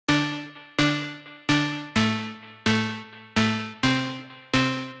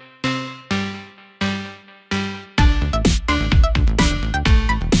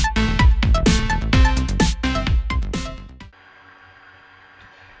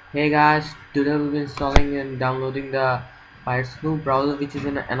Hey guys, today we'll be installing and downloading the Piratesnoop browser, which is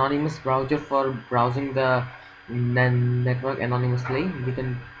an anonymous browser for browsing the network anonymously. We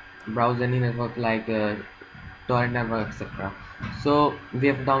can browse any network like torrent network, etc. So we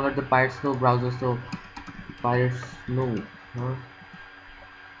have downloaded the Piratesnoop browser. So Piratesnoop, huh?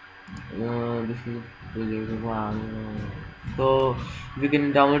 This is project one. So we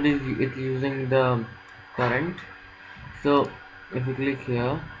can download it using the torrent. So if we click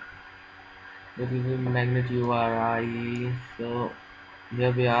here. It is in magnet URI. So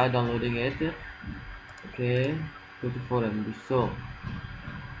here we are downloading it. Okay, 24 MB.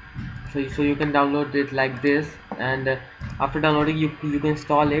 So you can download it like this, and after downloading, you can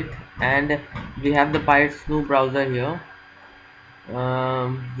install it. And we have the Piratesnoop browser here,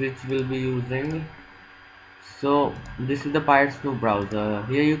 which we'll be using. So this is the Piratesnoop browser.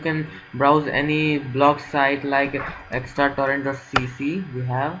 Here you can browse any blog site like extratorrent.cc. We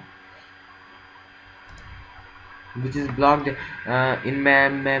have, which is blocked in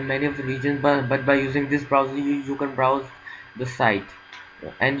many of the regions, but by using this browser you can browse the site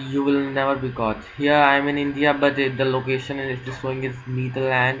and you will never be caught. Here I am in India, but the location it is showing is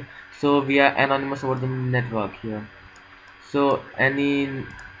Netherlands, so we are anonymous over the network here. So any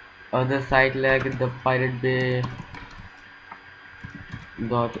other site like the piratebay.org,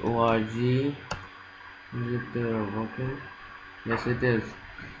 is it working? Yes, it is.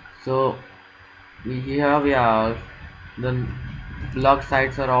 So here we are. The blog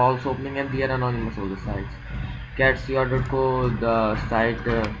sites are also opening and they are anonymous all the sites. Catsur.co, the site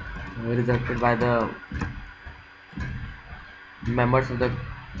rejected by the members of the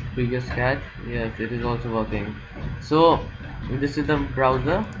previous cat. Yes, it is also working. So this is the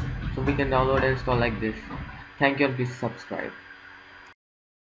browser, so we can download and install like this. Thank you and please subscribe.